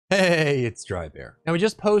Hey, it's Drybear. Now we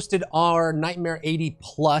just posted our Nightmare 80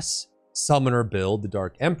 plus summoner build, the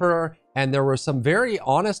Dark Emperor, and there were some very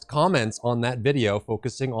honest comments on that video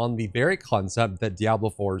focusing on the very concept that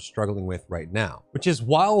Diablo 4 is struggling with right now, which is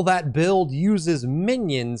while that build uses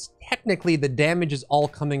minions, technically the damage is all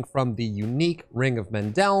coming from the unique Ring of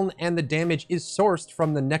Mendeln, and the damage is sourced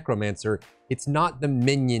from the Necromancer. It's not the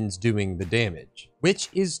minions doing the damage, which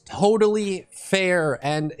is totally fair,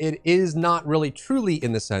 and it is not really truly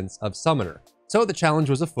in the sense of summoner. So the challenge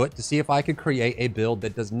was afoot to see if I could create a build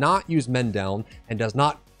that does not use Mendeln and does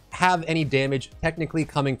not have any damage technically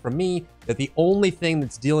coming from me, that the only thing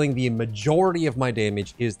that's dealing the majority of my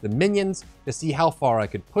damage is the minions, to see how far I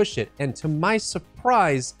could push it. And to my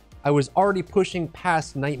surprise, I was already pushing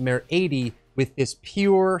past Nightmare 80 with this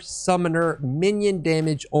pure summoner minion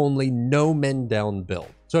damage only, no Mendeln build.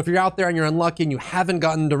 So if you're out there and you're unlucky and you haven't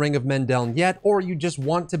gotten the Ring of Mendeln yet, or you just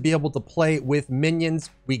want to be able to play with minions,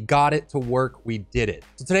 we got it to work, we did it.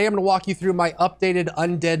 So today I'm gonna walk you through my updated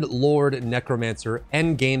Undead Lord Necromancer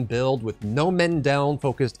endgame build with no Mendeln,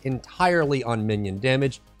 focused entirely on minion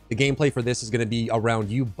damage. The gameplay for this is going to be around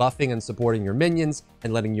you buffing and supporting your minions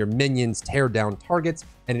and letting your minions tear down targets,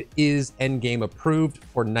 and it is endgame approved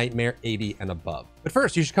for Nightmare 80 and above. But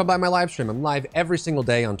first, you should come by my live stream. I'm live every single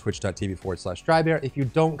day on twitch.tv/Drybear. If you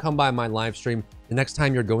don't come by my live stream, the next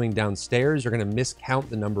time you're going downstairs, you're going to miscount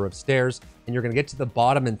the number of stairs, and you're going to get to the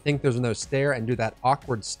bottom and think there's no stair and do that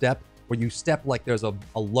awkward step where you step like there's a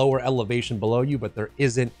lower elevation below you, but there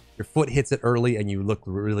isn't. Your foot hits it early and you look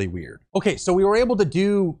really weird. Okay, so we were able to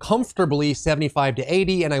do comfortably 75 to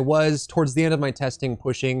 80, and I was, towards the end of my testing,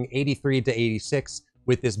 pushing 83 to 86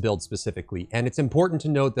 with this build specifically. And it's important to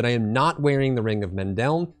note that I am not wearing the Ring of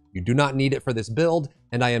Mendeln. You do not need it for this build,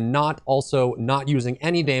 and I am not using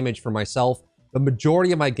any damage for myself. The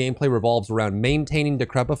majority of my gameplay revolves around maintaining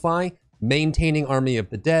Decrepify, maintaining Army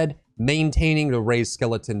of the Dead, maintaining the Raised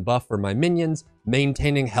Skeleton buff for my minions,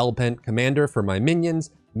 maintaining Hellbent Commander for my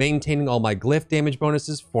minions, maintaining all my glyph damage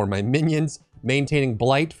bonuses for my minions, maintaining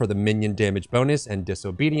Blight for the minion damage bonus and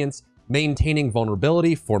disobedience, maintaining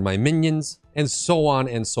vulnerability for my minions, and so on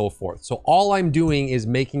and so forth. So all I'm doing is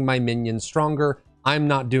making my minions stronger. I'm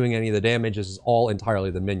not doing any of the damage. This is all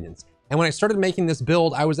entirely the minions. And when I started making this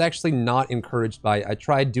build, I was actually not encouraged by it. I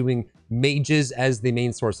tried doing mages as the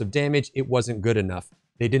main source of damage. It wasn't good enough.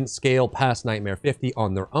 They didn't scale past Nightmare 50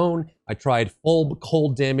 on their own. I tried full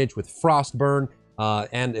cold damage with Frostburn,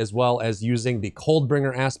 and as well as using the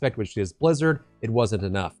Coldbringer aspect, which is Blizzard. It wasn't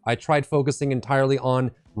enough. I tried focusing entirely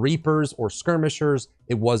on Reapers or Skirmishers.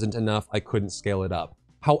 It wasn't enough. I couldn't scale it up.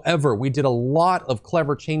 However, we did a lot of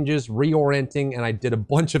clever changes, reorienting, and I did a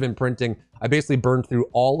bunch of imprinting. I basically burned through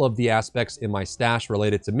all of the aspects in my stash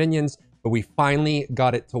related to minions, but we finally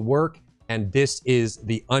got it to work, and this is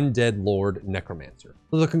the Undead Lord Necromancer.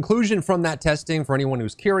 So the conclusion from that testing, for anyone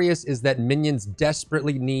who's curious, is that minions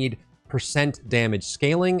desperately need % damage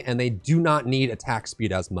scaling, and they do not need attack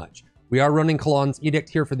speed as much. We are running Kalon's Edict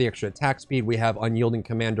here for the extra attack speed. We have Unyielding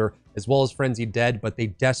Commander as well as Frenzied Dead, but they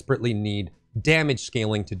desperately need damage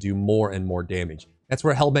scaling to do more and more damage. That's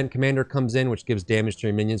where Hellbent Commander comes in, which gives damage to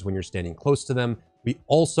your minions when you're standing close to them. We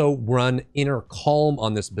also run Inner Calm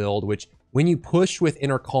on this build, which when you push with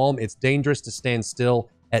Inner Calm, it's dangerous to stand still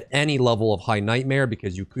at any level of High Nightmare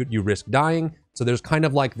because you risk dying. So there's kind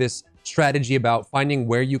of like this strategy about finding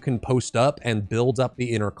where you can post up and build up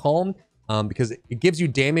the Inner Calm, because it gives you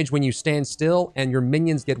damage when you stand still, and your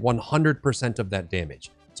minions get 100% of that damage.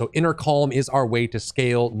 So Inner Calm is our way to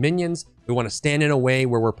scale minions. We want to stand in a way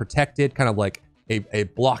where we're protected, kind of like a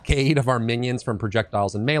blockade of our minions from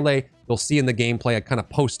projectiles and melee. You'll see in the gameplay, I kind of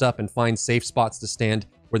post up and find safe spots to stand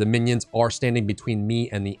where the minions are standing between me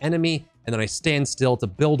and the enemy, and then I stand still to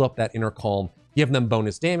build up that Inner Calm, give them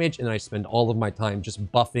bonus damage, and I spend all of my time just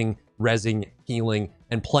buffing, rezzing, healing,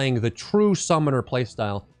 and playing the true summoner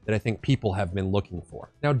playstyle that I think people have been looking for.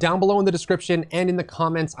 Now, down below in the description and in the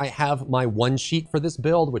comments, I have my one sheet for this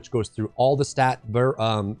build, which goes through all the stat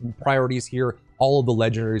priorities here, all of the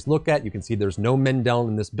legendaries look at. You can see there's no Mendeln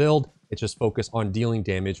in this build. It's just focused on dealing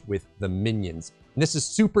damage with the minions. And this is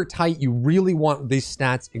super tight. You really want these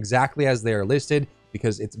stats exactly as they are listed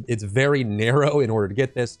because it's very narrow in order to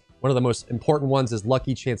get this. One of the most important ones is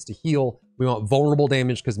Lucky Chance to Heal. We want vulnerable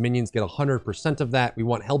damage because minions get 100% of that. We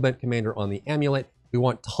want Hellbent Commander on the amulet. We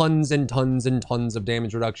want tons and tons and tons of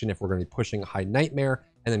damage reduction if we're going to be pushing High Nightmare,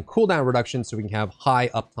 and then cooldown reduction so we can have high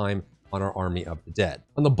uptime on our Army of the Dead.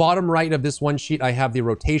 On the bottom right of this one sheet, I have the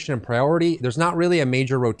rotation and priority. There's not really a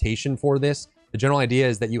major rotation for this. The general idea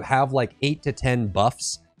is that you have like 8 to 10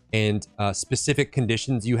 buffs and specific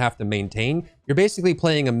conditions you have to maintain, you're basically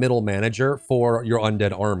playing a middle manager for your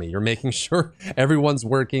undead army. You're making sure everyone's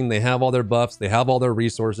working, they have all their buffs, they have all their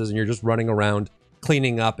resources, and you're just running around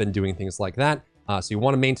cleaning up and doing things like that. So you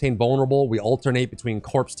want to maintain vulnerable. We alternate between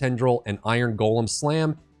Corpse Tendril and Iron Golem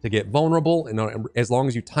Slam to get vulnerable, and as long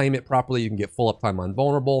as you time it properly, you can get full uptime on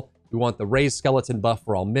vulnerable. We want the raised skeleton buff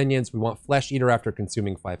for all minions. We want Flesh Eater after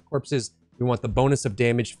consuming 5 corpses. We want the bonus of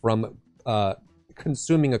damage from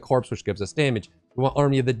consuming a corpse, which gives us damage. We want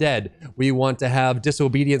Army of the Dead. We want to have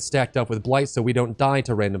Disobedience stacked up with Blight so we don't die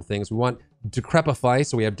to random things. We want Decrepify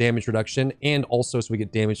so we have damage reduction, and also so we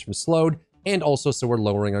get damage from slowed, and also so we're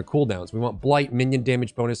lowering our cooldowns. We want Blight minion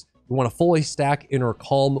damage bonus. We want to fully stack Inner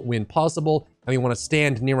Calm when possible, and we want to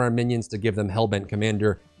stand near our minions to give them Hellbent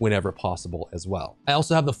Commander whenever possible as well. I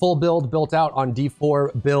also have the full build built out on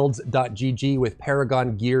d4builds.gg with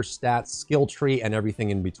Paragon gear, stats, skill tree, and everything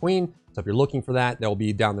in between. So if you're looking for that, they'll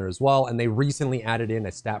be down there as well. And they recently added in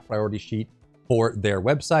a stat priority sheet for their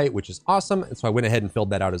website, which is awesome. And so I went ahead and filled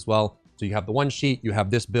that out as well. So you have the one sheet, you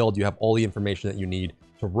have this build, you have all the information that you need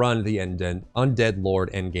to run the Undead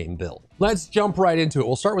Lord endgame build. Let's jump right into it.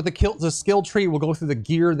 We'll start with the skill tree. We'll go through the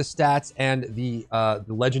gear, the stats, and the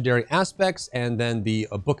legendary aspects, and then the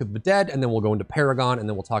Book of the Dead, and then we'll go into Paragon, and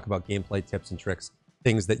then we'll talk about gameplay tips and tricks,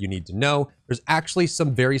 things that you need to know. There's actually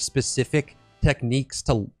some very specific techniques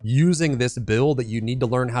to using this build that you need to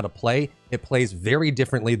learn how to play. It plays very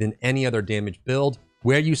differently than any other damage build.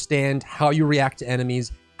 Where you stand, how you react to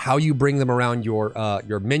enemies, how you bring them around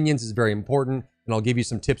your minions is very important. And I'll give you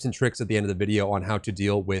some tips and tricks at the end of the video on how to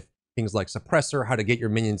deal with things like suppressor, how to get your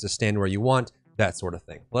minions to stand where you want, that sort of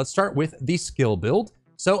thing. Let's start with the skill build.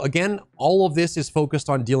 So again, all of this is focused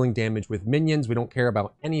on dealing damage with minions. We don't care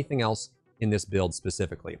about anything else in this build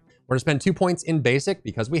specifically. We're gonna spend 2 points in basic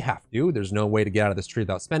because we have to. There's no way to get out of this tree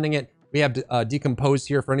without spending it. We have Decompose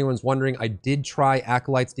here. For anyone's wondering, I did try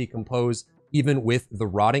Acolyte's Decompose even with the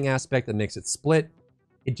rotting aspect that makes it split.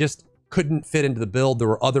 It just couldn't fit into the build. There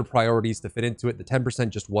were other priorities to fit into it. The 10%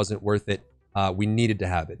 just wasn't worth it. We needed to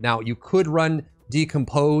have it. Now, you could run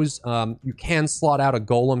Decompose. You can slot out a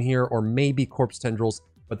Golem here or maybe Corpse Tendrils,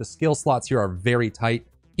 but the skill slots here are very tight.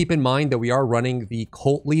 Keep in mind that we are running the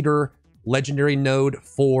Cult Leader legendary node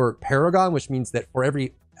for Paragon, which means that for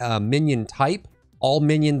every minion type, all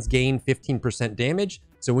minions gain 15% damage.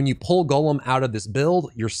 So when you pull Golem out of this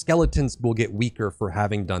build, your skeletons will get weaker for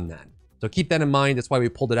having done that. So keep that in mind. That's why we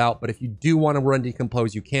pulled it out. But if you do want to run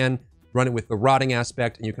Decompose, you can run it with the rotting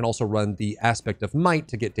aspect, and you can also run the aspect of Might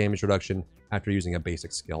to get damage reduction after using a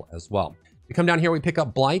basic skill as well. We come down here, we pick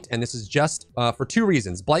up Blight, and this is just for 2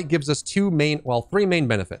 reasons. Blight gives us 3 main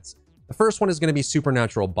benefits. The first one is going to be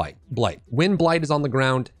supernatural Blight. When Blight is on the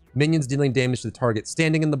ground, minions dealing damage to the target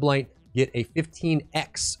standing in the Blight get a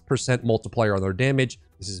 15x% multiplier on their damage.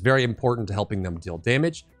 This is very important to helping them deal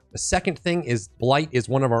damage. The second thing is Blight is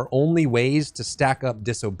one of our only ways to stack up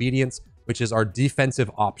Disobedience, which is our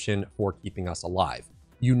defensive option for keeping us alive.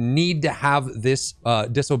 You need to have this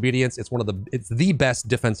Disobedience. It's the best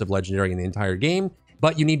defensive legendary in the entire game,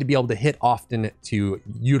 but you need to be able to hit often to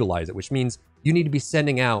utilize it, which means you need to be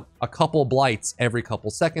sending out a couple Blights every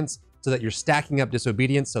couple seconds so that you're stacking up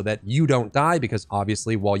Disobedience so that you don't die, because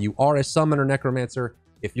obviously while you are a summoner Necromancer,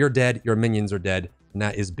 if you're dead, your minions are dead, and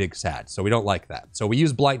that is big sad. So we don't like that. So we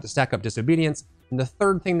use Blight to stack up Disobedience. And the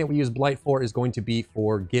third thing that we use Blight for is going to be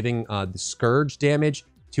for giving the Scourge damage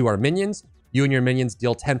to our minions. You and your minions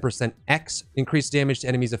deal 10% X increased damage to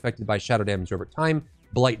enemies affected by shadow damage over time.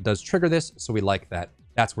 Blight does trigger this, so we like that.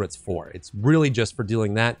 That's what it's for. It's really just for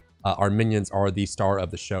dealing that. Our minions are the star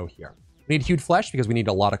of the show here. We need Hued Flesh because we need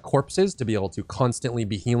a lot of corpses to be able to constantly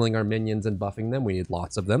be healing our minions and buffing them. We need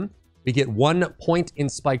lots of them. We get 1 point in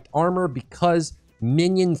Spiked Armor because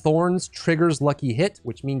Minion Thorns triggers Lucky Hit,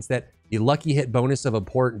 which means that the Lucky Hit bonus of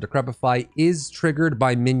Abhorrent Decrepify is triggered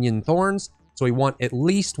by Minion Thorns. So we want at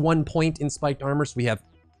least 1 point in Spiked Armor, so we have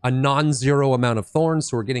a non-zero amount of Thorns,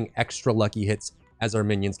 so we're getting extra Lucky Hits as our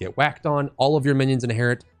minions get whacked on. All of your minions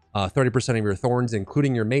inherit 30% of your Thorns,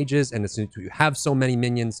 including your mages, and as soon as you have so many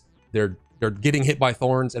minions, they're getting hit by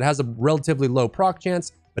Thorns. It has a relatively low proc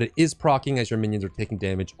chance, but it is procking as your minions are taking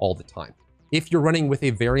damage all the time. If you're running with a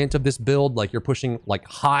variant of this build, like you're pushing like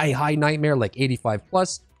high Nightmare, like 85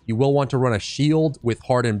 plus, you will want to run a shield with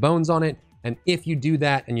Hardened Bones on it. And if you do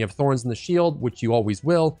that and you have Thorns in the shield, which you always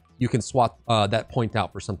will, you can swap that point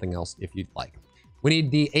out for something else if you'd like. We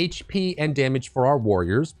need the HP and damage for our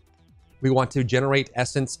warriors. We want to generate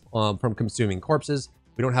essence from consuming corpses.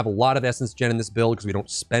 We don't have a lot of essence gen in this build because we don't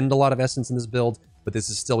spend a lot of essence in this build, but this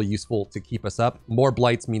is still useful to keep us up. More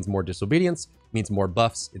Blights means more Disobedience, means more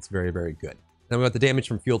buffs. It's very, very good. Then we got the damage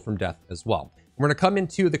from Fueled from Death as well. We're going to come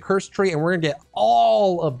into the curse tree and we're going to get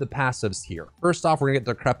all of the passives here. First off, we're going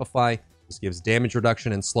to get Decrepify. This gives damage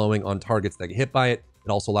reduction and slowing on targets that get hit by it. It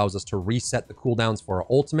also allows us to reset the cooldowns for our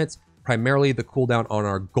ultimates, primarily the cooldown on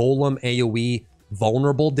our Golem AoE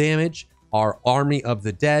vulnerable damage, our Army of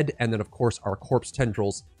the Dead, and then of course our Corpse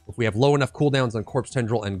Tendrils. If we have low enough cooldowns on Corpse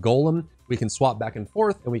Tendril and Golem, we can swap back and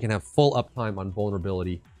forth and we can have full uptime on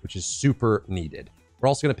vulnerability, which is super needed. We're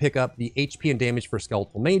also going to pick up the HP and damage for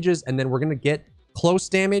Skeletal Mages, and then we're going to get close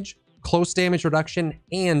damage reduction,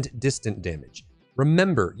 and distant damage.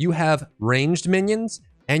 Remember, you have ranged minions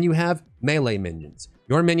and you have melee minions.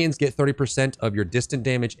 Your minions get 30% of your distant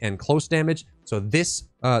damage and close damage. So this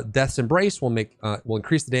Death's Embrace will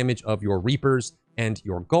increase the damage of your Reapers and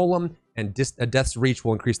your Golem, and Death's Reach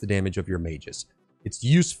will increase the damage of your mages. It's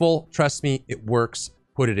useful. Trust me, it works.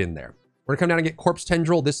 Put it in there. We're gonna come down and get Corpse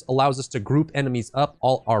Tendril. This allows us to group enemies up.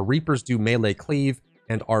 All our Reapers do melee cleave,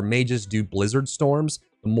 and our mages do Blizzard Storms.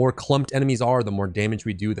 The more clumped enemies are, the more damage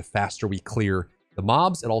we do, the faster we clear the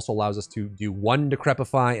mobs. It also allows us to do one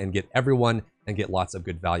Decrepify and get everyone and get lots of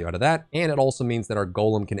good value out of that. And it also means that our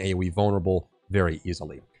Golem can AoE vulnerable very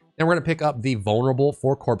easily. Then we're going to pick up the vulnerable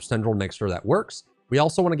for Corpse Tendril, make sure that works. We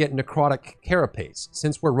also want to get Necrotic Carapace.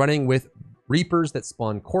 Since we're running with Reapers that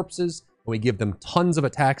spawn corpses, and we give them tons of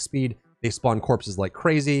attack speed, they spawn corpses like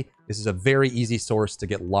crazy. This is a very easy source to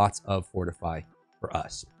get lots of Fortify for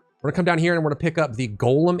us. We're going to come down here and we're going to pick up the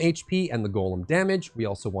Golem HP and the Golem damage. We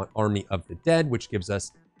also want Army of the Dead, which gives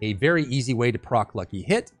us a very easy way to proc Lucky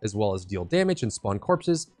Hit, as well as deal damage and spawn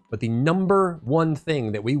corpses. But the number one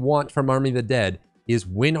thing that we want from Army of the Dead is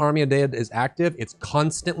when Army of the Dead is active, it's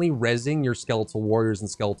constantly rezzing your Skeletal Warriors and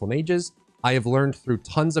Skeletal Mages. I have learned through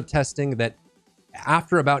tons of testing that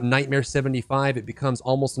after about Nightmare 75, it becomes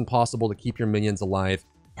almost impossible to keep your minions alive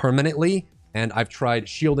permanently. And I've tried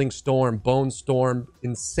Shielding Storm, Bone Storm,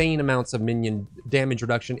 insane amounts of minion damage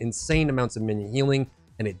reduction, insane amounts of minion healing,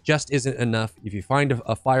 and it just isn't enough. If you find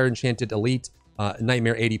a Fire Enchanted Elite,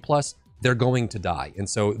 Nightmare 80 plus, they're going to die. And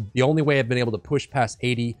so the only way I've been able to push past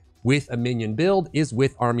 80 with a minion build is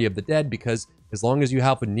with Army of the Dead, because as long as you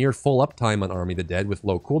have a near full uptime on Army of the Dead with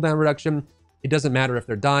low cooldown reduction, it doesn't matter if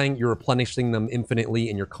they're dying, you're replenishing them infinitely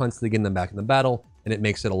and you're constantly getting them back in the battle, and it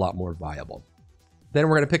makes it a lot more viable. Then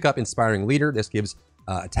we're going to pick up Inspiring Leader. This gives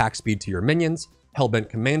attack speed to your minions. Hellbent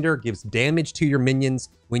Commander gives damage to your minions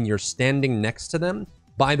when you're standing next to them.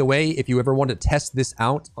 By the way, if you ever want to test this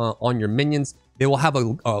out on your minions, they will have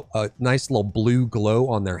a nice little blue glow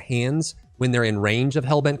on their hands when they're in range of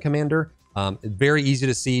Hellbent Commander. Very easy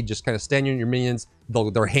to see. Just kind of stand near your minions.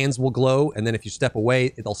 Their hands will glow, and then if you step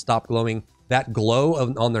away, they'll stop glowing. That glow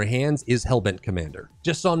on their hands is Hellbent Commander.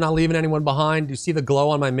 Just so I'm not leaving anyone behind, do you see the glow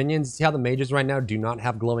on my minions? See how the mages right now do not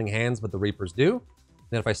have glowing hands, but the Reapers do?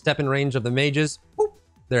 Then if I step in range of the mages, whoop,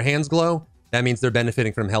 their hands glow. That means they're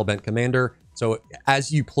benefiting from Hellbent Commander. So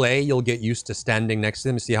as you play, you'll get used to standing next to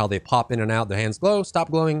them. See how they pop in and out. Their hands glow,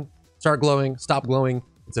 stop glowing, start glowing, stop glowing.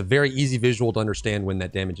 It's a very easy visual to understand when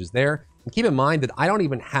that damage is there. And keep in mind that I don't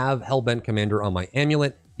even have Hellbent Commander on my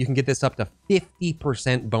amulet. You can get this up to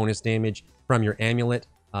 50% bonus damage from your amulet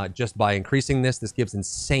just by increasing this. This gives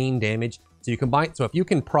insane damage. So you combine. So if you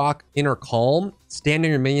can proc Inner Calm, stand on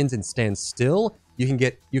your minions and stand still, you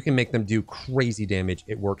can make them do crazy damage.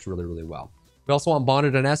 It works really, really well. We also want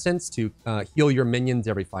Bonded in Essence to heal your minions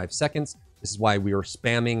every 5 seconds. This is why we are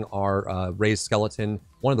spamming our Raised Skeleton.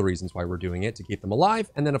 One of the reasons why we're doing it, to keep them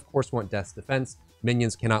alive. And then, of course, we want Death's Defense.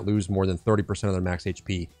 Minions cannot lose more than 30% of their max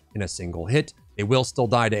HP in a single hit. They will still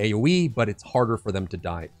die to AoE, but it's harder for them to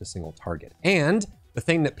die to a single target. And the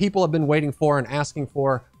thing that people have been waiting for and asking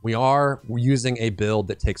for, we're using a build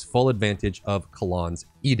that takes full advantage of Kalan's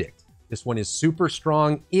Edict. This one is super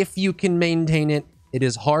strong if you can maintain it. It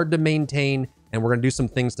is hard to maintain, and we're going to do some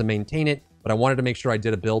things to maintain it. But I wanted to make sure I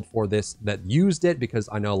did a build for this that used it, because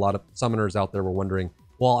I know a lot of summoners out there were wondering,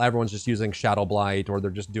 well, everyone's just using Shadow Blight, or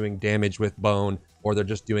they're just doing damage with Bone, or they're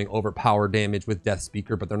just doing overpower damage with Death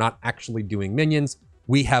Speaker, but they're not actually doing minions.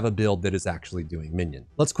 We have a build that is actually doing minion.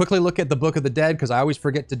 Let's quickly look at the Book of the Dead, because I always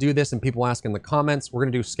forget to do this and people ask in the comments. We're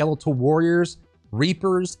going to do Skeletal Warriors,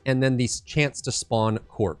 Reapers, and then the chance to spawn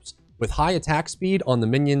Corpse. With high attack speed on the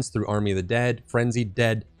minions through Army of the Dead, Frenzied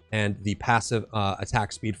Dead, and the passive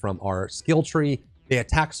attack speed from our skill tree, they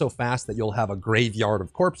attack so fast that you'll have a graveyard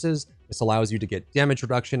of corpses. This allows you to get damage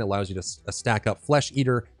reduction, allows you to stack up Flesh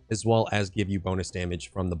Eater, as well as give you bonus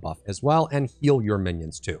damage from the buff as well, and heal your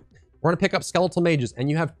minions too. We're going to pick up Skeletal Mages, and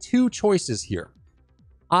you have 2 choices here.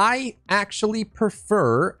 I actually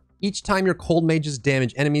prefer each time your Cold Mages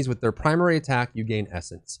damage enemies with their primary attack, you gain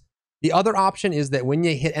Essence. The other option is that when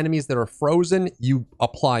you hit enemies that are frozen, you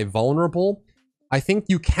apply Vulnerable. I think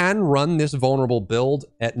you can run this vulnerable build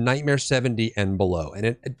at Nightmare 70 and below, and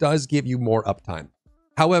it does give you more uptime.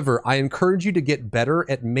 However, I encourage you to get better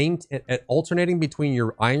at alternating between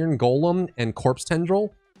your Iron Golem and Corpse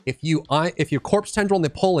Tendril. If you Corpse Tendril and they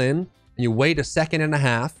pull in, and you wait a second and a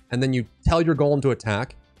half, and then you tell your Golem to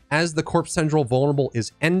attack, as the Corpse Tendril vulnerable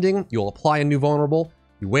is ending, you'll apply a new vulnerable.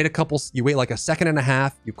 You wait like a second and a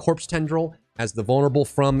half, you Corpse Tendril. As the vulnerable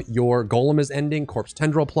from your Golem is ending, Corpse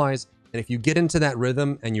Tendril applies. And if you get into that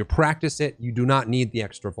rhythm and you practice it, you do not need the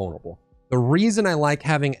extra vulnerable. The reason I like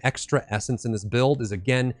having extra essence in this build is,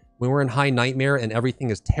 again, when we're in high nightmare and everything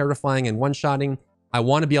is terrifying and one-shotting, I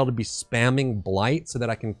want to be able to be spamming blight so that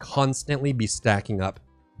I can constantly be stacking up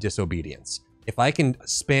disobedience. If I can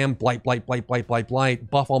spam blight, blight, blight, blight, blight,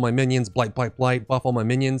 blight, buff all my minions, blight, blight, blight, buff all my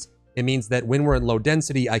minions, it means that when we're in low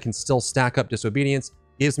density, I can still stack up disobedience,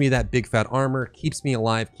 gives me that big fat armor, keeps me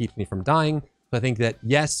alive, keeps me from dying. So I think that,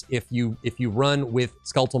 yes, if you run with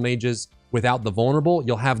skeletal mages without the vulnerable,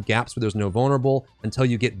 you'll have gaps where there's no vulnerable until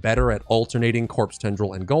you get better at alternating Corpse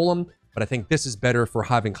Tendril and Golem. But I think this is better for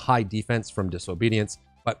having high defense from disobedience.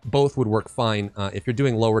 But both would work fine. If you're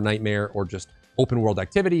doing lower nightmare or just open world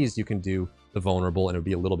activities, you can do the vulnerable and it would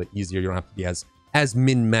be a little bit easier. You don't have to be as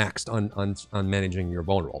min-maxed on managing your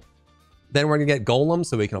vulnerable. Then we're gonna get Golem,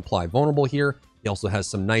 so we can apply vulnerable here. He also has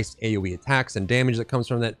some nice AoE attacks and damage that comes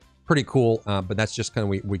from that. Pretty cool, but that's just kind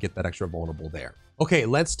of, we get that extra vulnerable there. Okay,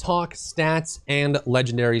 let's talk stats and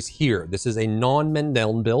legendaries here. This is a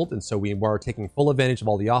non-Mendeln build, and so we are taking full advantage of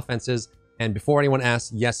all the offenses. And before anyone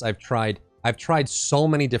asks, yes, I've tried so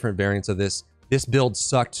many different variants of this. This build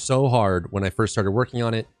sucked so hard when I first started working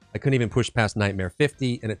on it. I couldn't even push past Nightmare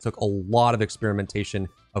 50, and it took a lot of experimentation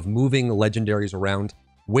of moving legendaries around,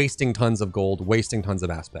 wasting tons of gold, wasting tons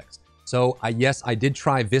of aspects. So yes, I did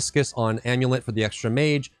try Viscous on Amulet for the extra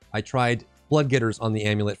mage. I tried Bloodgetters on the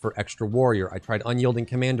Amulet for extra warrior. I tried Unyielding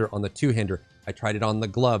Commander on the two-hander. I tried it on the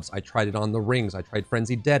gloves. I tried it on the rings. I tried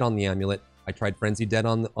Frenzied Dead on the Amulet. I tried Frenzied Dead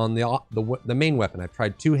on the main weapon. I've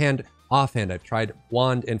tried two-hand, offhand. I've tried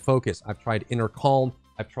Wand and Focus. I've tried Inner Calm.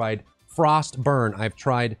 I've tried Frost Burn. I've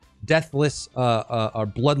tried Deathless or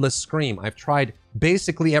Bloodless Scream. I've tried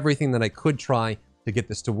basically everything that I could try to get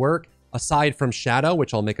this to work, aside from Shadow,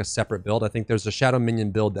 which I'll make a separate build. I think there's a Shadow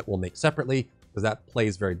Minion build that we'll make separately, because that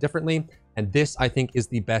plays very differently. And this, I think, is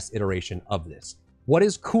the best iteration of this. What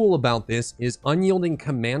is cool about this is Unyielding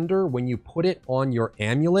Commander, when you put it on your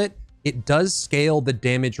Amulet, it does scale the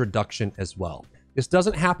damage reduction as well. This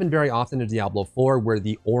doesn't happen very often in Diablo 4, where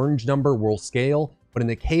the orange number will scale, but in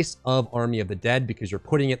the case of Army of the Dead, because you're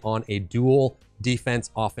putting it on a dual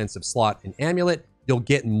defense offensive slot in Amulet, you'll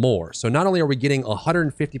get more. So not only are we getting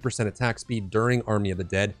 150% attack speed during Army of the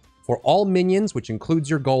Dead, for all minions, which includes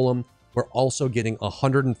your Golem, we're also getting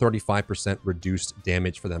 135% reduced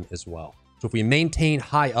damage for them as well. So if we maintain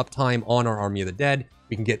high uptime on our Army of the Dead,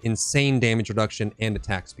 we can get insane damage reduction and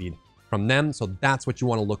attack speed from them. So that's what you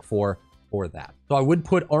want to look for that. So I would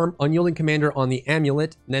put Unyielding Commander on the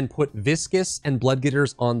Amulet, and then put Viscous and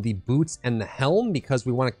Bloodgetters on the boots and the helm, because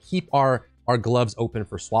we want to keep our gloves open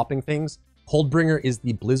for swapping things. Coldbringer is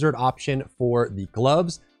the Blizzard option for the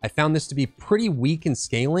gloves. I found this to be pretty weak in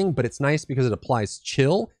scaling, but it's nice because it applies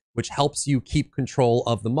chill, which helps you keep control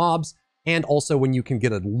of the mobs. And also when you can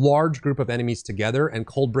get a large group of enemies together, and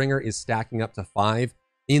Coldbringer is stacking up to 5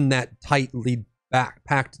 in that tightly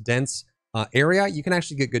packed, dense area, you can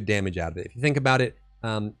actually get good damage out of it. If you think about it,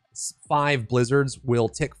 5 blizzards will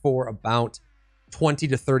tick for about 20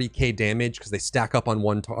 to 30k damage because they stack up on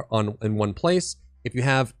in one place. If you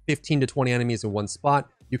have 15 to 20 enemies in one spot,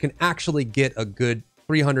 you can actually get a good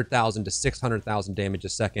 300,000 to 600,000 damage a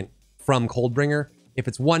second from Coldbringer. If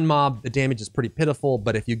it's one mob, the damage is pretty pitiful,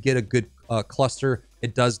 but if you get a good cluster,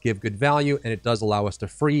 it does give good value, and it does allow us to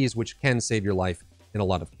freeze, which can save your life in a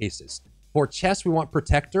lot of cases. For chest, we want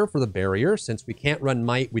Protector for the barrier. Since we can't run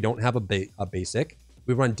Might, we don't have a basic.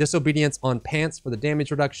 We run Disobedience on Pants for the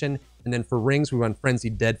damage reduction, and then for rings, we run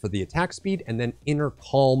Frenzied Dead for the attack speed, and then Inner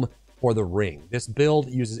Calm for the ring. This build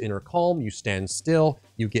uses Inner Calm. You stand still,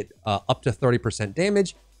 you get up to 30%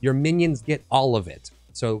 damage. Your minions get all of it.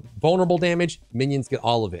 So vulnerable damage, minions get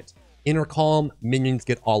all of it. Inner Calm, minions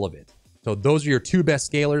get all of it. So those are your 2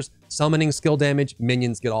 best scalers. Summoning skill damage,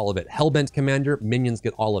 minions get all of it. Hellbent Commander, minions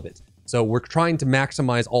get all of it. So we're trying to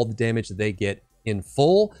maximize all the damage that they get in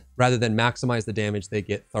full, rather than maximize the damage they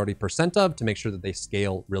get 30% of, to make sure that they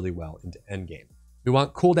scale really well into endgame. We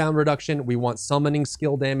want cooldown reduction. We want summoning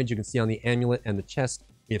skill damage. You can see on the Amulet and the chest,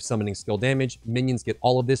 we have summoning skill damage. Minions get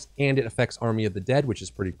all of this, and it affects Army of the Dead, which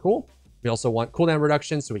is pretty cool. We also want cooldown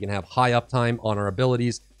reduction, so we can have high uptime on our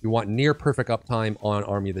abilities. We want near perfect uptime on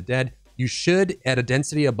Army of the Dead. you should, at a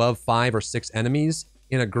density above 5 or 6 enemies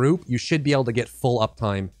in a group, you should be able to get full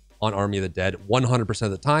uptime on Army of the Dead 100%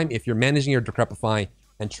 of the time if you're managing your Decrepify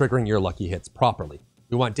and triggering your lucky hits properly.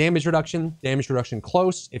 We want damage reduction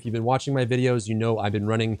close. If you've been watching my videos, you know I've been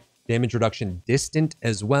running damage reduction distant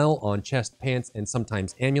as well on chest, pants, and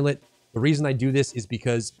sometimes amulet. The reason I do this is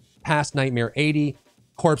because past Nightmare 80,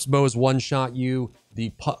 corpse bows one-shot you,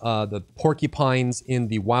 the porcupines in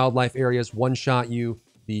the wildlife areas one-shot you,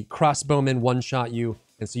 the crossbowmen one-shot you,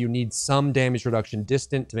 and so you need some damage reduction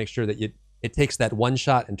distant to make sure that it takes that one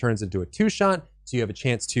shot and turns into a 2-shot, so you have a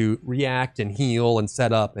chance to react and heal and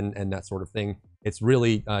set up and that sort of thing. It's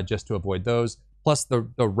really just to avoid those. Plus the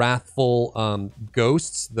wrathful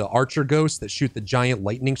ghosts, the archer ghosts that shoot the giant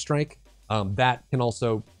lightning strike, that can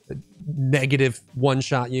also negative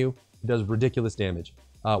one-shot you. It does ridiculous damage.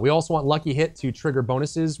 We also want lucky hit to trigger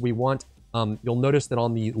bonuses. We want, you'll notice that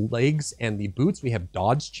on the legs and the boots, we have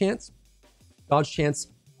dodge chance. Dodge chance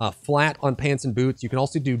flat on pants and boots. You can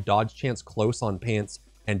also do dodge chance close on pants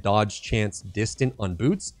and dodge chance distant on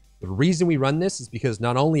boots. The reason we run this is because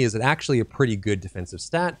not only is it actually a pretty good defensive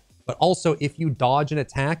stat, but also if you dodge an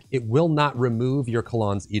attack, it will not remove your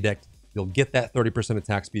Kalan's Edict. You'll get that 30%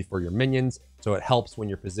 attack speed for your minions, so it helps when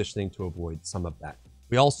you're positioning to avoid some of that.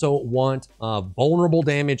 We also want vulnerable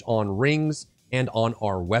damage on rings and on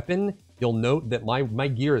our weapon. You'll note that my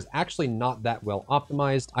gear is actually not that well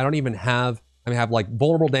optimized. I don't even have, I have like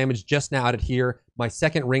vulnerable damage just now added here. My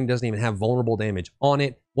second ring doesn't even have vulnerable damage on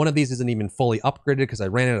it. One of these isn't even fully upgraded because I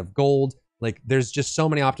ran out of gold. Like there's just so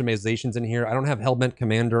many optimizations in here. I don't have Hellbent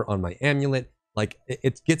Commander on my amulet. Like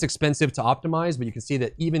it gets expensive to optimize, but you can see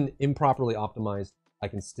that even improperly optimized, I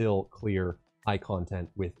can still clear high content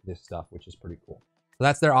with this stuff, which is pretty cool. So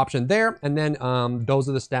that's their option there. And then those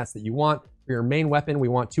are the stats that you want. For your main weapon, we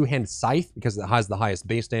want Two-Hand Scythe because it has the highest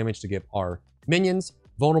base damage to give our minions.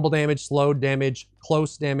 Vulnerable damage, slowed damage,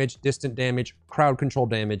 close damage, distant damage, crowd control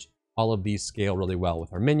damage. All of these scale really well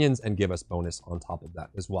with our minions and give us bonus on top of that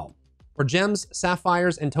as well. For gems,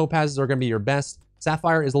 sapphires and topazes are going to be your best.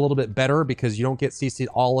 Sapphire is a little bit better because you don't get CC'd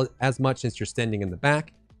all as much since you're standing in the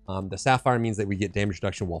back. The sapphire means that we get damage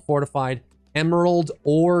reduction while fortified. Emerald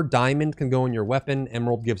or diamond can go in your weapon.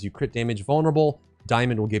 Emerald gives you crit damage vulnerable.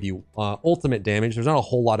 Diamond will give you ultimate damage. There's not a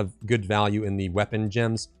whole lot of good value in the weapon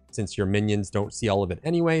gems since your minions don't see all of it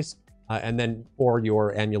anyways. And then for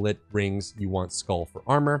your amulet rings, you want skull for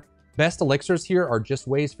armor. Best elixirs here are just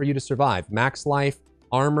ways for you to survive. Max life,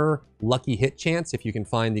 armor, lucky hit chance if you can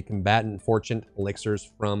find the combatant fortune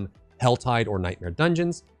elixirs from Helltide or Nightmare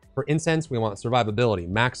dungeons. For incense, we want survivability,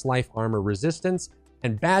 max life, armor, resistance.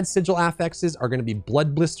 And bad sigil affixes are going to be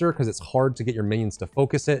blood blister because it's hard to get your minions to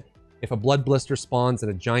focus it. If a blood blister spawns in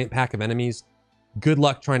a giant pack of enemies, good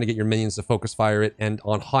luck trying to get your minions to focus fire it. And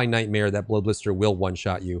on high nightmare, that blood blister will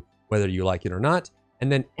one-shot you, whether you like it or not.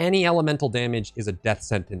 And then any elemental damage is a death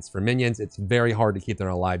sentence for minions. It's very hard to keep them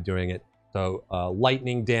alive doing it. So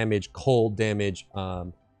lightning damage, cold damage,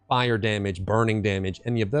 fire damage, burning damage,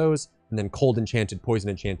 any of those. And then cold enchanted, poison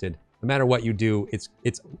enchanted. No matter what you do,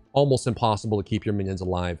 it's almost impossible to keep your minions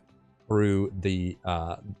alive through the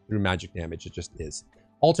through magic damage. It just is.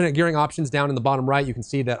 Alternate gearing options down in the bottom right. You can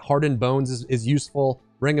see that Hardened Bones is useful.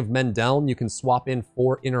 Ring of Mendeln, you can swap in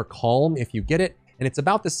for Inner Calm if you get it. And it's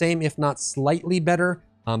about the same, if not slightly better,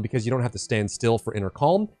 because you don't have to stand still for Inner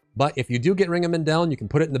Calm. But if you do get Ring of Mendeln, you can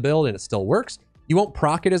put it in the build and it still works. You won't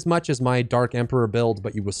proc it as much as my Dark Emperor build,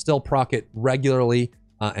 but you will still proc it regularly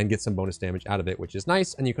and get some bonus damage out of it, which is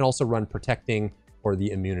nice. And you can also run Protecting or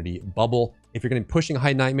the Immunity Bubble. If you're going to be pushing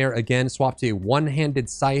High Nightmare, again, swap to a One-Handed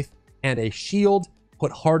Scythe and a Shield.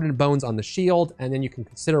 Put Hardened Bones on the shield, and then you can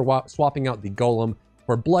consider swapping out the Golem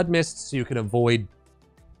for Blood Mist so you can avoid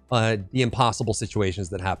the impossible situations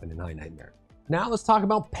that happen in High Nightmare. Now let's talk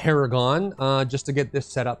about Paragon, just to get this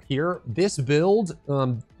set up here. This build,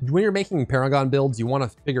 when you're making Paragon builds, you want to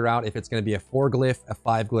figure out if it's going to be a 4-glyph, a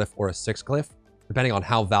 5-glyph, or a 6-glyph, depending on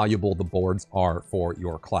how valuable the boards are for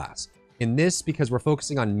your class. In this, because we're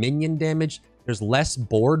focusing on minion damage, there's less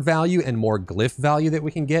board value and more glyph value that we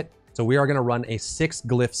can get. So we are going to run a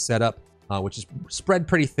 6-glyph setup, which is spread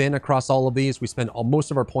pretty thin across all of these. We spend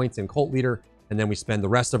most of our points in Cult Leader, and then we spend the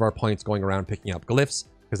rest of our points going around picking up glyphs,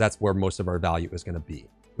 because that's where most of our value is going to be.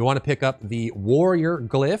 We want to pick up the Warrior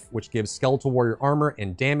Glyph, which gives Skeletal Warrior armor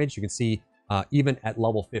and damage. You can see even at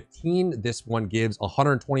level 15, this one gives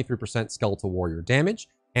 123% Skeletal Warrior damage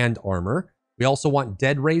and armor. We also want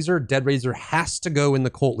Dead Razor. Dead Razor has to go in the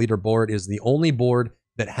Cult Leader board. It is the only board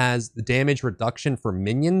that has the damage reduction for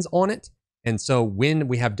minions on it. And so when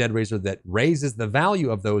we have Dead Razor that raises the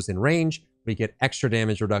value of those in range, we get extra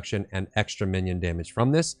damage reduction and extra minion damage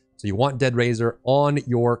from this. So you want Dead Razor on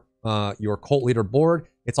your your cult leader board.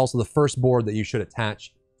 It's also the first board that you should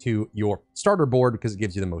attach to your starter board because it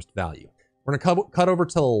gives you the most value. We're gonna cut over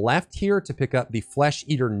to the left here to pick up the Flesh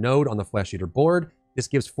Eater node on the Flesh Eater board. This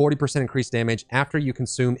gives 40% increased damage after you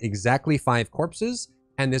consume exactly 5 corpses,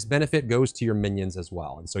 and this benefit goes to your minions as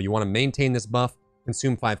well. And so you want to maintain this buff,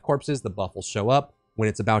 consume 5 corpses, the buff will show up. When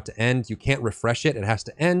it's about to end, you can't refresh it, it has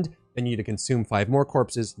to end. Then you need to consume 5 more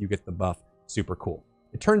corpses, you get the buff. Super cool.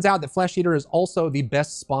 It turns out that Flesh Eater is also the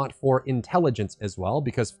best spot for intelligence as well,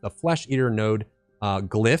 because the Flesh Eater node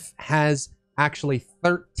glyph has actually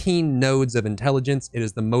 13 nodes of intelligence. It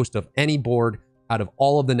is the most of any board out of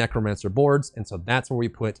all of the Necromancer boards, and so that's where we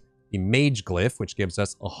put the Mage glyph, which gives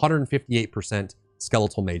us 158%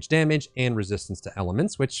 skeletal mage damage and resistance to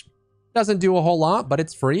elements, which doesn't do a whole lot, but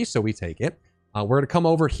it's free, so we take it. We're going to come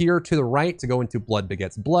over here to the right to go into Blood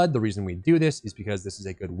Begets Blood. The reason we do this is because this is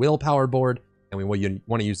a good willpower board, and we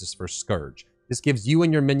want to use this for Scourge. This gives you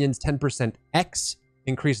and your minions 10% X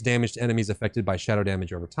increased damage to enemies affected by shadow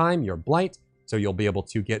damage over time, your Blight, so you'll be able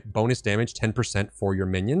to get bonus damage 10% for your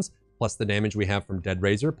minions, plus the damage we have from Dead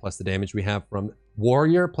Razor, plus the damage we have from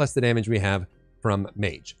Warrior, plus the damage we have from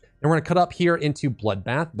Mage. And we're going to cut up here into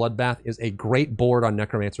Bloodbath. Bloodbath is a great board on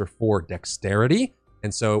Necromancer for Dexterity,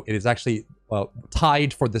 and so it is actually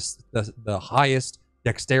tied for the highest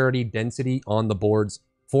Dexterity density on the boards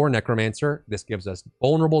for Necromancer. This gives us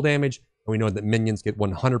vulnerable damage, and we know that minions get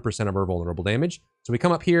 100% of our vulnerable damage. So we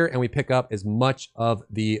come up here and we pick up as much of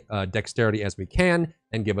the Dexterity as we can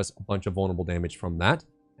and give us a bunch of vulnerable damage from that.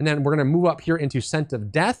 And then we're going to move up here into Scent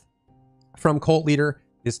of Death from Cult Leader.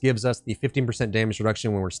 This gives us the 15% damage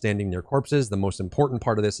reduction when we're standing near corpses. The most important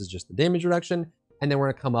part of this is just the damage reduction. And then we're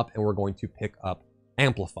going to come up and we're going to pick up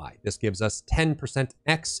Amplify. This gives us 10%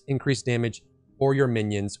 X increased damage for your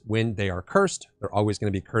minions when they are cursed. They're always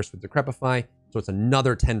going to be cursed with Decrepify, so it's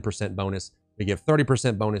another 10% bonus. We give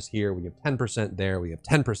 30% bonus here, we give 10% there, we have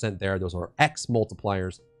 10% there. Those are X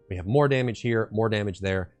multipliers. We have more damage here, more damage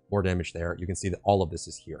there, more damage there. You can see that all of this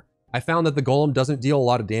is here. I found that the Golem doesn't deal a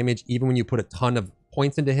lot of damage even when you put a ton of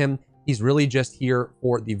points into him. He's really just here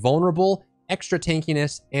for the vulnerable, extra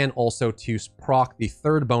tankiness, and also to proc the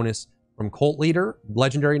third bonus from Cult Leader,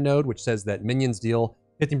 Legendary Node, which says that minions deal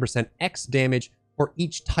 15% X damage for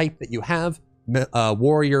each type that you have,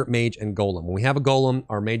 Warrior, Mage, and Golem. When we have a Golem,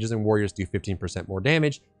 our Mages and Warriors do 15% more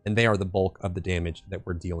damage, and they are the bulk of the damage that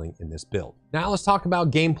we're dealing in this build. Now let's talk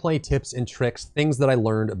about gameplay tips and tricks, things that I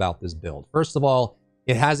learned about this build. First of all,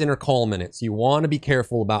 it has Inner Calm in it, so you want to be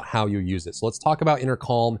careful about how you use it. So let's talk about Inner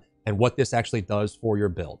Calm and what this actually does for your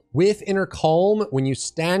build. With Inner Calm, when you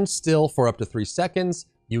stand still for up to 3 seconds,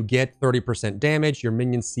 you get 30% damage. Your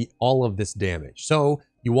minions see all of this damage. So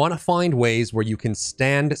you want to find ways where you can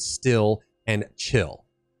stand still and chill.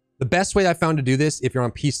 The best way I found to do this, if you're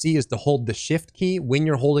on PC, is to hold the Shift key. When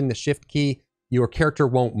you're holding the Shift key, your character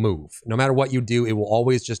won't move. No matter what you do, it will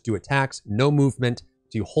always just do attacks, no movement.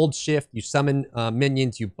 So you hold Shift, you summon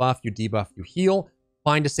minions, you buff, you debuff, you heal,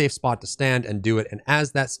 find a safe spot to stand and do it. And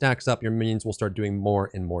as that stacks up, your minions will start doing more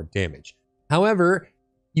and more damage. However,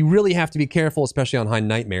 you really have to be careful, especially on High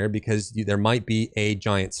Nightmare, because there might be a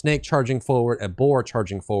giant snake charging forward, a boar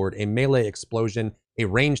charging forward, a melee explosion, a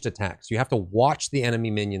ranged attack. So you have to watch the enemy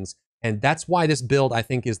minions. And that's why this build, I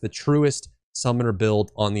think, is the truest summoner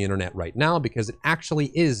build on the internet right now, because it actually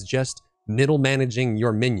is just middle managing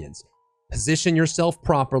your minions. Position yourself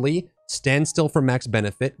properly, stand still for max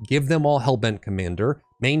benefit, give them all Hellbent Commander,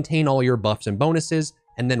 maintain all your buffs and bonuses,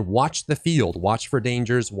 and then watch the field. Watch for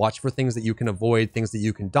dangers, watch for things that you can avoid, things that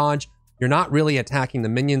you can dodge. You're not really attacking the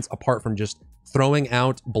minions apart from just throwing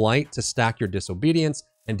out Blight to stack your Disobedience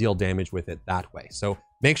and deal damage with it that way. So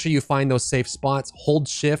make sure you find those safe spots, hold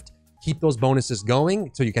Shift, keep those bonuses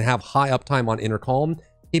going so you can have high uptime on Inner Calm.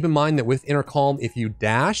 Keep in mind that with Inner Calm, if you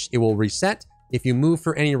dash, it will reset. If you move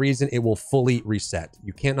for any reason, it will fully reset.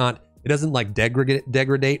 You cannot, it doesn't like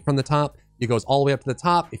degradate from the top. It goes all the way up to the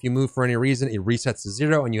top. If you move for any reason, it resets to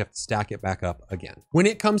 0 and you have to stack it back up again. When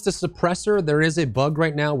it comes to Suppressor, there is a bug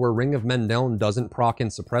right now where Ring of Mendeln doesn't proc in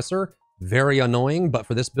Suppressor. Very annoying, but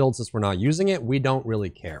for this build, since we're not using it, we don't really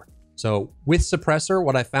care. So with Suppressor,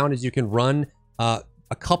 what I found is you can run a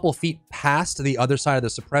couple feet past the other side of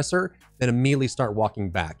the Suppressor, then immediately start walking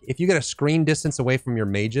back. If you get a screen distance away from your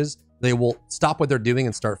mages, they will stop what they're doing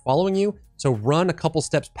and start following you. So run a couple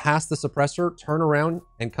steps past the Suppressor, turn around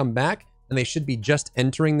and come back, and they should be just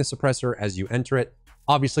entering the Suppressor as you enter it.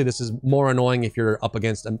 Obviously, this is more annoying if you're up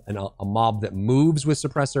against a mob that moves with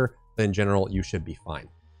Suppressor, but in general, you should be fine.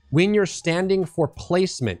 When you're standing for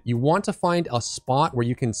placement, you want to find a spot where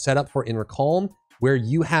you can set up for Inner Calm, where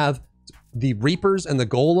you have the Reapers and the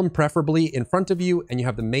Golem preferably in front of you, and you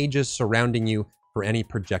have the mages surrounding you for any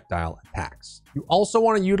projectile attacks. You also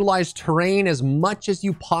want to utilize terrain as much as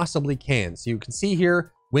you possibly can. So you can see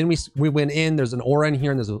here, when we went in, there's an aura in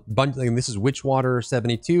here, and there's a bunch, and this is Witchwater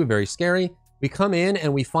 72, very scary. We come in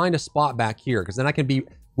and we find a spot back here, because then I can be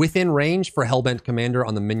within range for Hellbent Commander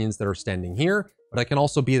on the minions that are standing here, but I can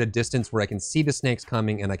also be at a distance where I can see the snakes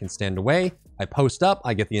coming and I can stand away. I post up,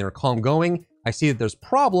 I get the inner calm going, I see that there's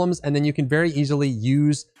problems, and then you can very easily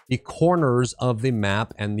use the corners of the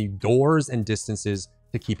map and the doors and distances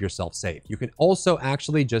to keep yourself safe. You can also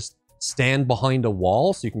actually just stand behind a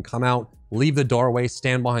wall, so you can come out, leave the doorway,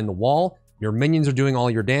 stand behind the wall. Your minions are doing all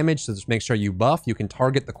your damage, so just make sure you buff. You can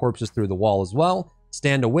target the corpses through the wall as well.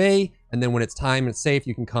 Stand away, and then when it's time and safe,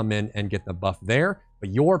 you can come in and get the buff there.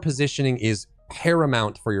 But your positioning is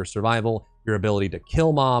paramount for your survival, your ability to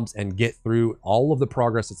kill mobs and get through all of the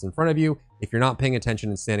progress that's in front of you. If you're not paying attention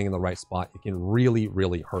and standing in the right spot, it can really,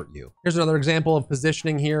 really hurt you. Here's another example of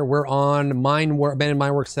positioning here. We're on Abandoned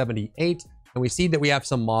Mineworks 78, and we see that we have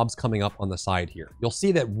some mobs coming up on the side here. You'll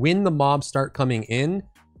see that when the mobs start coming in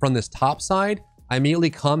from this top side, I immediately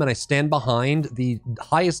come and I stand behind the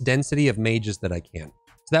highest density of mages that I can.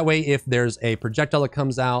 So that way, if there's a projectile that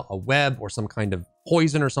comes out, a web or some kind of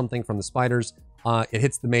poison or something from the spiders, it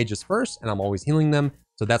hits the mages first, and I'm always healing them.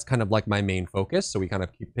 So that's kind of like my main focus. So we kind of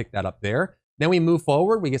pick that up there. Then we move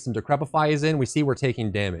forward, we get some Decrepifies in, we see we're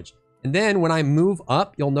taking damage. And then when I move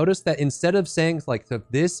up, you'll notice that instead of saying like, so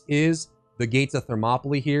this is the gates of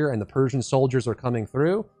Thermopylae here and the Persian soldiers are coming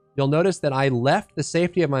through, you'll notice that I left the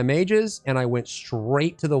safety of my mages and I went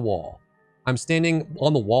straight to the wall. I'm standing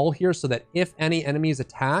on the wall here so that if any enemies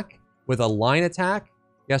attack with a line attack,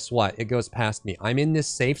 guess what? It goes past me. I'm in this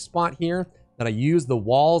safe spot here that I use the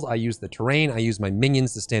walls, I use the terrain, I use my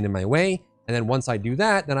minions to stand in my way. And then once I do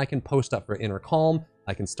that, then I can post up for inner calm.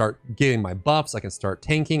 I can start getting my buffs. I can start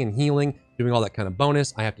tanking and healing, doing all that kind of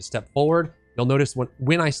bonus. I have to step forward. You'll notice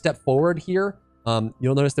when I step forward here,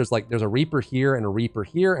 you'll notice there's a Reaper here and a Reaper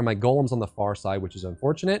here, and my Golem's on the far side, which is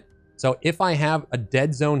unfortunate. So if I have a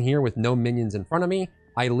dead zone here with no minions in front of me,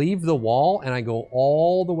 I leave the wall and I go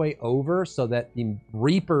all the way over so that the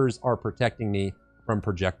Reapers are protecting me from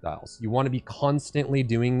projectiles. You want to be constantly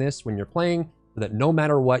doing this when you're playing, so that no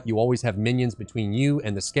matter what, you always have minions between you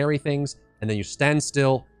and the scary things, and then you stand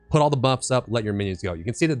still, put all the buffs up, let your minions go. You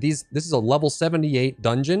can see that this is a level 78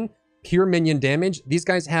 dungeon, pure minion damage. These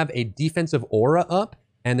guys have a defensive aura up,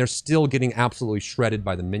 and they're still getting absolutely shredded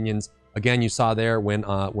by the minions. Again, you saw there when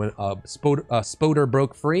Spoder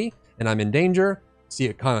broke free, and I'm in danger. See,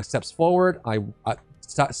 it kind of steps forward.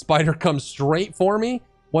 Spider comes straight for me.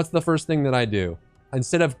 What's the first thing that I do?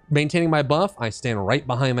 Instead of maintaining my buff, I stand right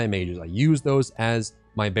behind my mages. I use those as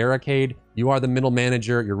my barricade. You are the middle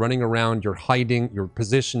manager. You're running around, you're hiding, you're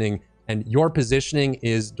positioning, and your positioning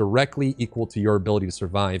is directly equal to your ability to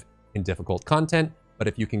survive in difficult content. But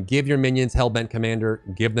if you can give your minions Hellbent Commander,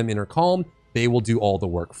 give them Inner Calm, they will do all the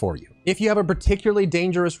work for you. If you have a particularly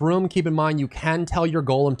dangerous room, keep in mind you can tell your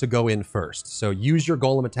Golem to go in first. So use your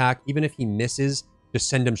Golem attack. Even if he misses, just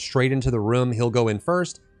send him straight into the room. He'll go in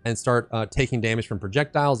first and start taking damage from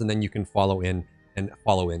projectiles, and then you can follow in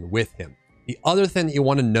with him. The other thing that you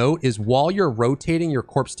want to note is while you're rotating your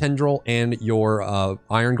Corpse Tendril and your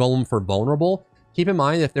Iron Golem for vulnerable, keep in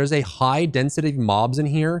mind if there's a high density of mobs in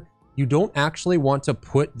here, you don't actually want to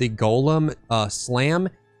put the Golem slam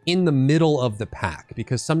in the middle of the pack,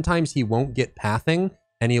 because sometimes he won't get pathing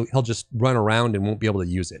and he'll just run around and won't be able to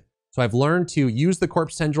use it. So I've learned to use the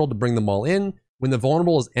Corpse Tendril to bring them all in. When the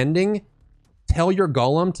vulnerable is ending, tell your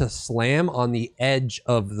Golem to slam on the edge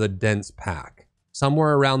of the dense pack.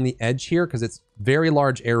 Somewhere around the edge here, because it's very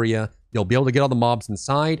large area. You'll be able to get all the mobs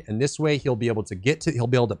inside, and this way he'll be able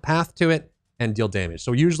to path to it and deal damage.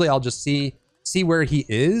 So usually I'll just see where he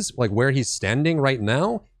is, like where he's standing right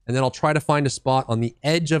now, and then I'll try to find a spot on the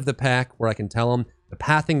edge of the pack where I can tell him. The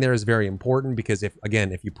pathing there is very important, because if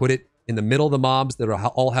you put it in the middle of the mobs that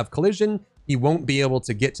all have collision, he won't be able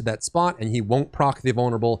to get to that spot, and he won't proc the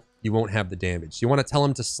vulnerable. You won't have the damage. So you want to tell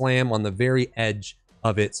him to slam on the very edge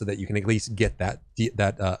of it so that you can at least get that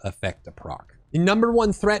effect to proc. The number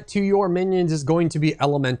one threat to your minions is going to be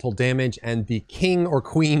elemental damage, and the king or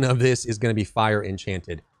queen of this is going to be fire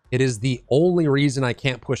enchanted. It is the only reason I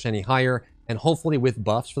can't push any higher, and hopefully with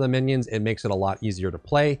buffs for the minions, it makes it a lot easier to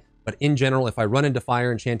play. But in general, if I run into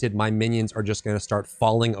fire enchanted, my minions are just going to start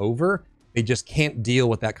falling over. They just can't deal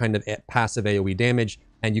with that kind of passive AoE damage,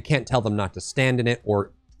 and you can't tell them not to stand in it,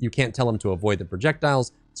 or you can't tell them to avoid the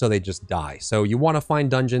projectiles, so they just die. So you want to find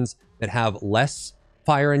dungeons that have less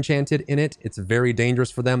fire enchanted in it. It's very dangerous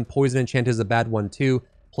for them. Poison enchanted is a bad one too.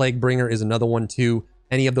 Plague bringer is another one too.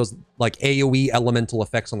 Any of those like AoE elemental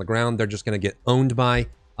effects on the ground, they're just going to get owned by.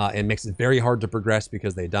 and makes it very hard to progress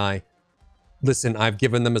because they die. Listen, I've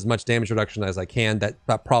given them as much damage reduction as I can.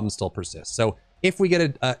 That problem still persists. So if we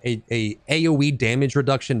get a AoE damage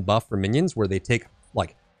reduction buff for minions where they take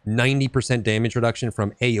like 90% damage reduction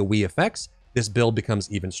from AoE effects, this build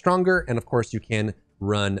becomes even stronger. And of course, you can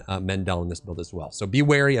run Mendel in this build as well. So be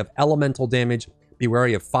wary of elemental damage. Be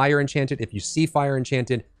wary of fire enchanted. If you see fire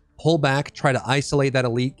enchanted, pull back, try to isolate that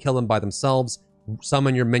elite, kill them by themselves.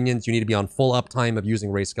 Summon your minions. You need to be on full uptime of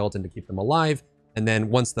using Ray Skeleton to keep them alive. And then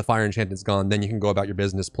once the fire enchantment is gone, then you can go about your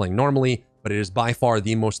business playing normally. But it is by far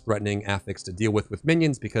the most threatening affix to deal with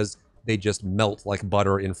minions because they just melt like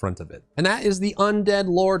butter in front of it. And that is the Undead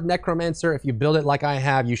Lord Necromancer. If you build it like I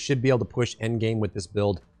have, you should be able to push endgame with this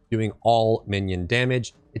build, doing all minion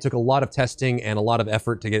damage. It took a lot of testing and a lot of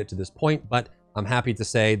effort to get it to this point, but I'm happy to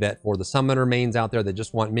say that for the summoner mains out there that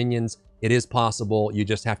just want minions, it is possible. You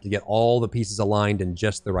just have to get all the pieces aligned in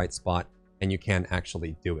just the right spot, and you can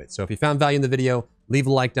actually do it. So if you found value in the video, leave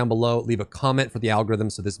a like down below, leave a comment for the algorithm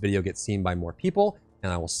so this video gets seen by more people,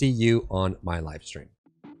 and I will see you on my live stream.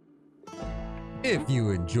 If you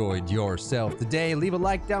enjoyed yourself today, leave a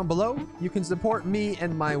like down below. You can support me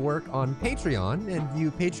and my work on Patreon and view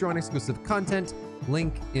Patreon exclusive content,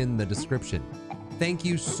 link in the description. Thank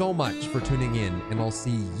you so much for tuning in, and I'll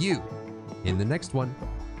see you in the next one.